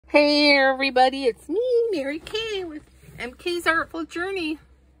Hey everybody, it's me, Mary Kay with MK's Artful Journey.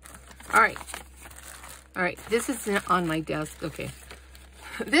 All right, this isn't on my desk. Okay,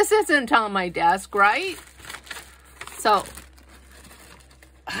 this isn't on my desk, right? So,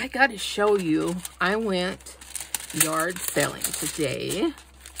 I gotta show you, I went yard selling today.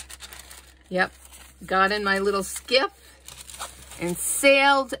 Yep, got in my little skiff and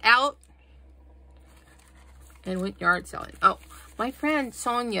sailed out and went yard selling. Oh, my friend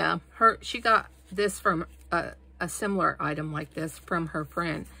Sonia, she got this from a similar item like this from her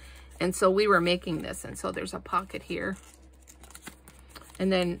friend. And so we were making this. And so there's a pocket here.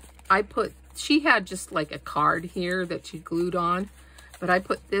 And then she had just like a card here that she glued on. But I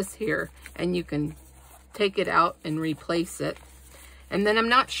put this here and you can take it out and replace it. And then I'm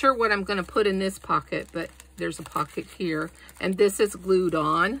not sure what I'm going to put in this pocket, but there's a pocket here. And this is glued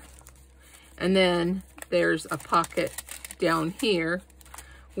on. And then there's a pocket down here,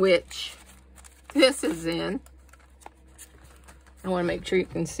 which this is in. I want to make sure you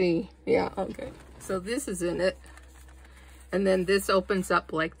can see. Yeah, okay. So this is in it. And then this opens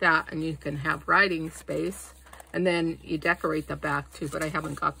up like that, and you can have writing space. And then you decorate the back too, but I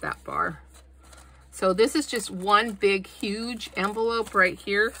haven't got that far. So this is just one big, huge envelope right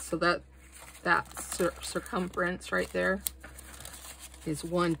here. So that circumference right there is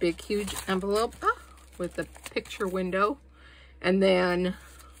one big, huge envelope with a picture window. And then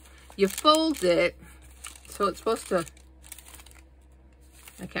you fold it, so it's supposed to,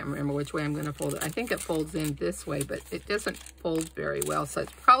 I can't remember which way I'm going to fold it. I think it folds in this way, but it doesn't fold very well, so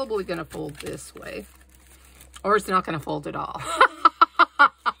it's probably going to fold this way. Or it's not going to fold at all.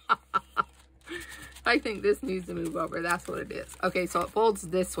 I think this needs to move over. That's what it is. Okay, so it folds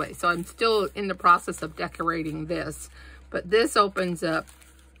this way. So I'm still in the process of decorating this. But this opens up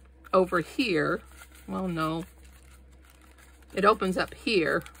over here. Well, no. It opens up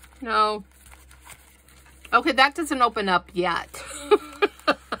here. No. Okay, that doesn't open up yet.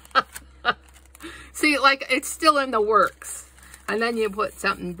 See, like, it's still in the works. And then you put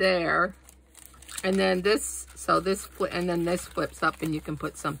something there. And then this, and then this flips up and you can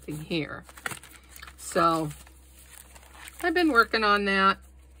put something here. So, I've been working on that.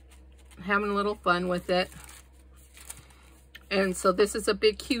 Having a little fun with it. And so this is a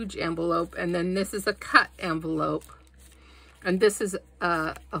big, huge envelope. And then this is a cut envelope. And this is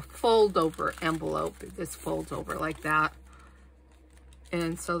a fold over envelope. This folds over like that.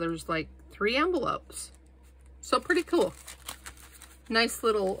 And so there's like 3 envelopes. So pretty cool. Nice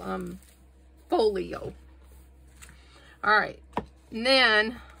little folio. All right. And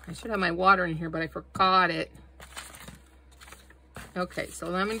then I should have my water in here, but I forgot it. Okay, so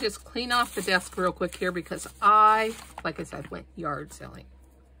let me just clean off the desk real quick here because like I said, went yard selling.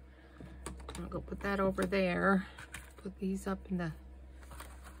 I'll go put that over there. Put these up in the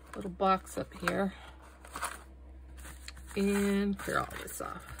little box up here. And clear all this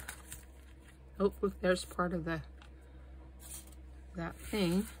off. Oh, look, there's part of that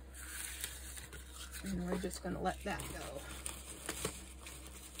thing. And we're just gonna let that go.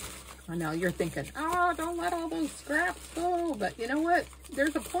 I know you're thinking, oh, don't let all those scraps go. But you know what?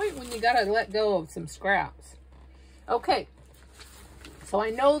 There's a point when you gotta let go of some scraps. Okay. So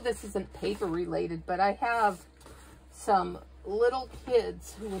I know this isn't paper related, but I have some little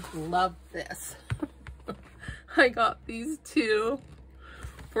kids who would love this. I got these 2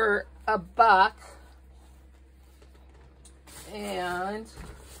 for $1. And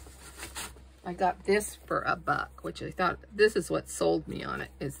I got this for $1, which I thought, this is what sold me on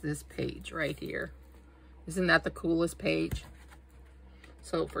it, is this page right here. Isn't that the coolest page?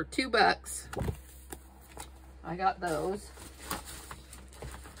 So for $2, I got those.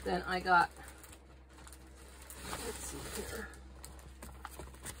 Then I got, let's see here.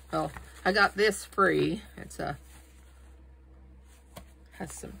 Oh, I got this free.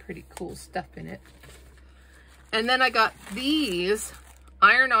 Has some pretty cool stuff in it. And then I got these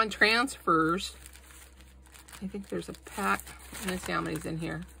iron-on transfers. I think there's a pack. Let me see how many's in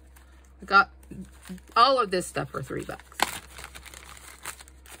here. I got all of this stuff for $3.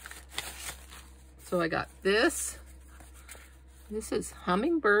 So I got this. This is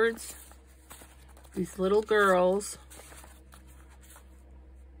hummingbirds. These little girls.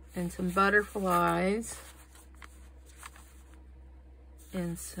 And some butterflies.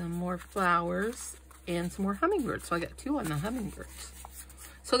 And some more flowers. And some more hummingbirds. So I got 2 on the hummingbirds.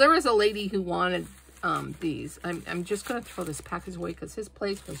 So there was a lady who wanted these. I'm just going to throw this package away because his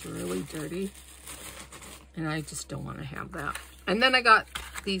place was really dirty. And I just don't want to have that. And then I got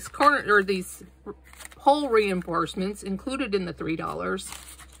these these hole reinforcements included in the $3.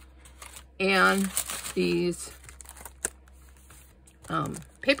 And these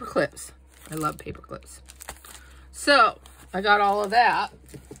paper clips. I love paper clips. So I got all of that.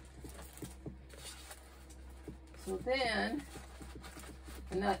 So then,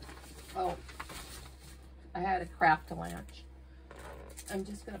 and that, oh, I had a craft lunch. I'm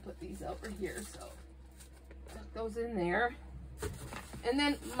just gonna put these over here, so tuck those in there. And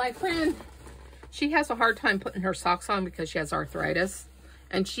then my friend, she has a hard time putting her socks on because she has arthritis,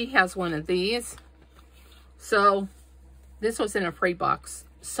 and she has one of these. So this was in a free box,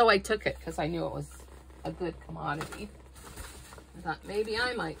 so I took it because I knew it was a good commodity. I thought maybe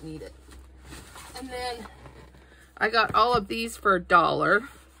I might need it. And then I got all of these for $1.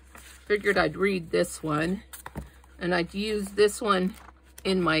 Figured I'd read this one, and I'd use this one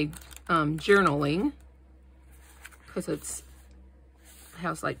in my journaling because it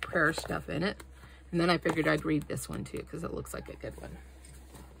has like prayer stuff in it. And then I figured I'd read this one too because it looks like a good one.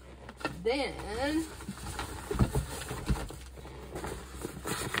 Then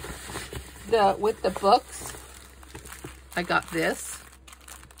with the books, I got this,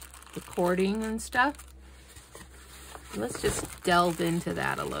 recording and stuff. Let's just delve into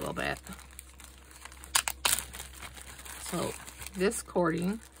that a little bit. So this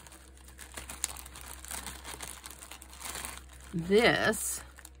cording, this,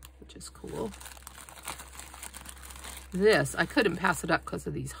 which is cool. This, I couldn't pass it up because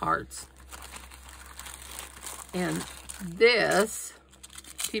of these hearts. And this,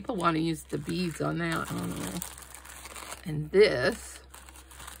 people want to use the beads on that, I don't know. And this,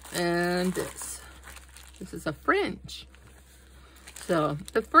 and this. This is a fringe. So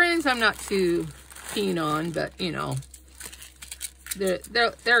the fringe I'm not too keen on, but you know,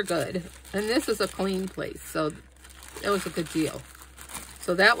 they're good. And this is a clean place, so it was a good deal.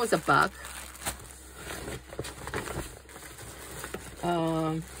 So that was $1.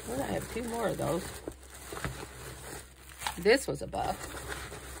 Well, I have 2 more of those. This was $1.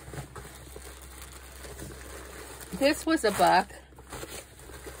 This was $1.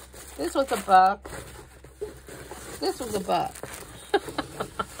 This was $1. This was $1.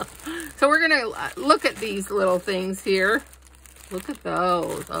 So we're gonna look at these little things here. Look at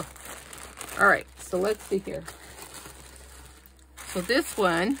those. Oh. All right, so let's see here. So this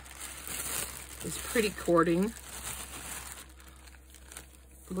one is pretty cording.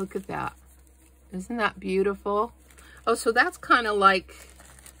 Look at that. Isn't that beautiful? Oh, so that's kind of like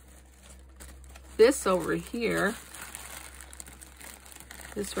this over here.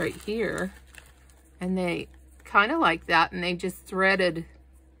 This right here. And they kind of like that, and they just threaded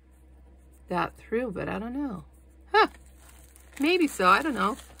that through, but I don't know. Huh. Maybe so, I don't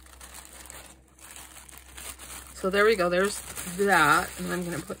know. So there we go, there's that, and I'm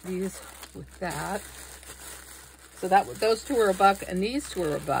gonna put these with that. So those 2 were $1, and these 2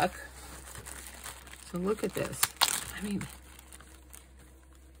 were $1. So look at this. I mean,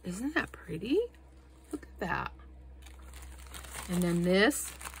 isn't that pretty? Look at that. And then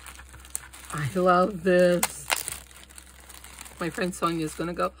this, I love this. My friend Sonia's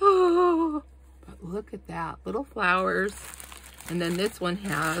gonna go, oh, but look at that, little flowers. And then this one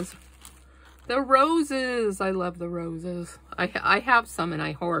has the roses. I love the roses. I have some and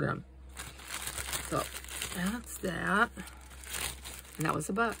I hoard them. So that's that. And that was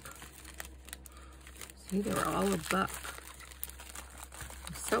 $1. See, they were all $1.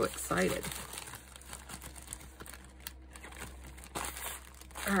 I'm so excited.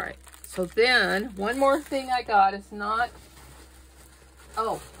 All right. So then, one more thing I got is not...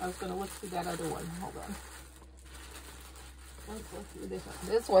 Oh, I was going to look through that other one. Hold on. Let's look through this one.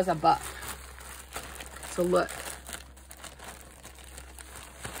 This was $1. So look.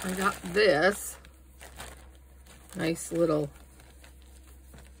 I got this nice little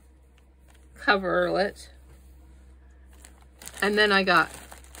coverlet. And then I got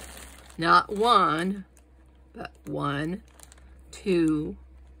not 1, but 1, 2,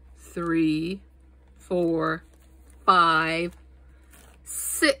 3, 4, 5,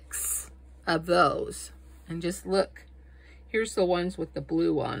 6 of those. And just look, here's the ones with the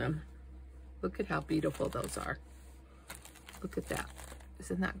blue on them. Look at how beautiful those are. Look at that.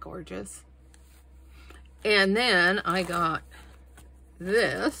 Isn't that gorgeous? And then I got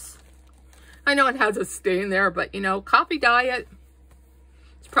this. I know it has a stain there, but you know, coffee diet,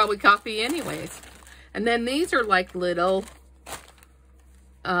 it's probably coffee anyways. And then these are like little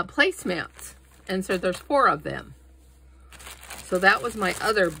placemats. And so there's 4 of them. So that was my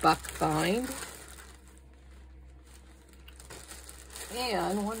other $1 find.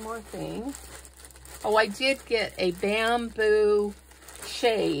 And one more thing. Oh, I did get a bamboo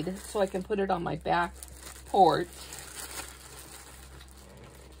shade so I can put it on my back porch.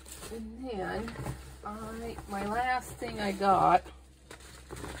 And then my last thing I got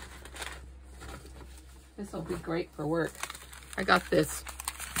This will be great for work. I got this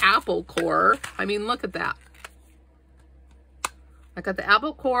apple core. I mean, look at that. I got the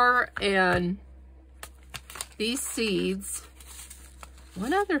apple core and these seeds.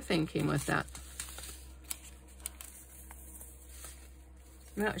 One other thing came with that.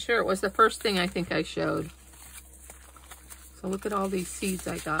 I'm not sure. It was the first thing I think I showed. So look at all these seeds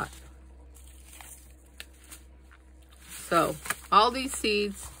I got. So all these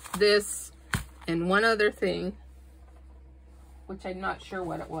seeds, this, and one other thing, which I'm not sure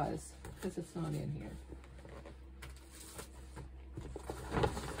what it was because it's not in here.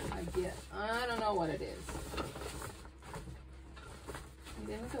 I don't know what it is. It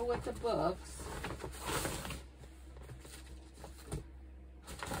didn't go with the books.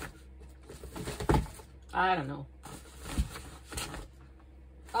 I don't know.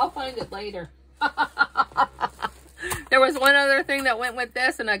 I'll find it later. There was one other thing that went with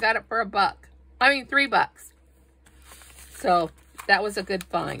this and I got it for $1. I mean, $3. So that was a good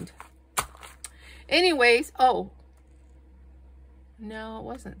find. Anyways, oh. No, it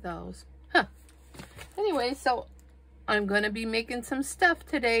wasn't those. Huh. Anyway, so I'm going to be making some stuff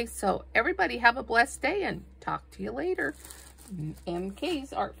today. So everybody have a blessed day and talk to you later.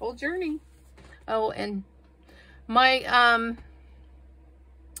 MK's Artful Journey. Oh, and my,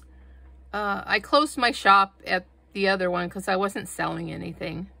 I closed my shop at the other one because I wasn't selling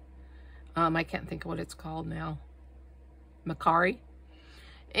anything. I can't think of what it's called now. Macari.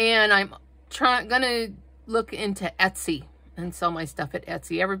 And I'm gonna look into Etsy and sell my stuff at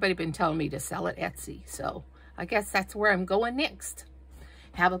Etsy. Everybody been telling me to sell at Etsy. So I guess that's where I'm going next.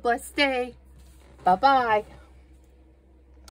 Have a blessed day. Bye-bye.